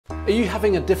Are you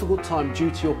having a difficult time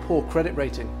due to your poor credit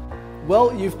rating?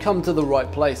 Well, you've come to the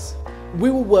right place.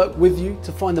 We will work with you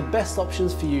to find the best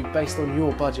options for you based on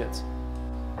your budget.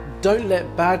 Don't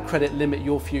let bad credit limit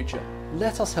your future.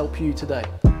 Let us help you today.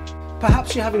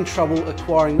 Perhaps you're having trouble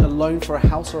acquiring a loan for a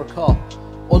house or a car,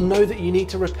 or know that you need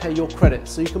to repair your credit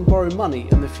so you can borrow money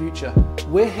in the future.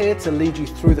 We're here to lead you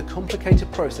through the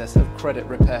complicated process of credit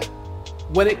repair.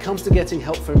 When it comes to getting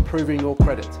help for improving your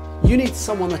credit, you need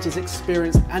someone that is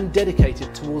experienced and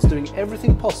dedicated towards doing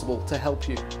everything possible to help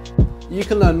you. You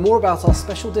can learn more about our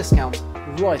special discount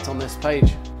right on this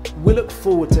page. We look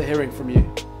forward to hearing from you.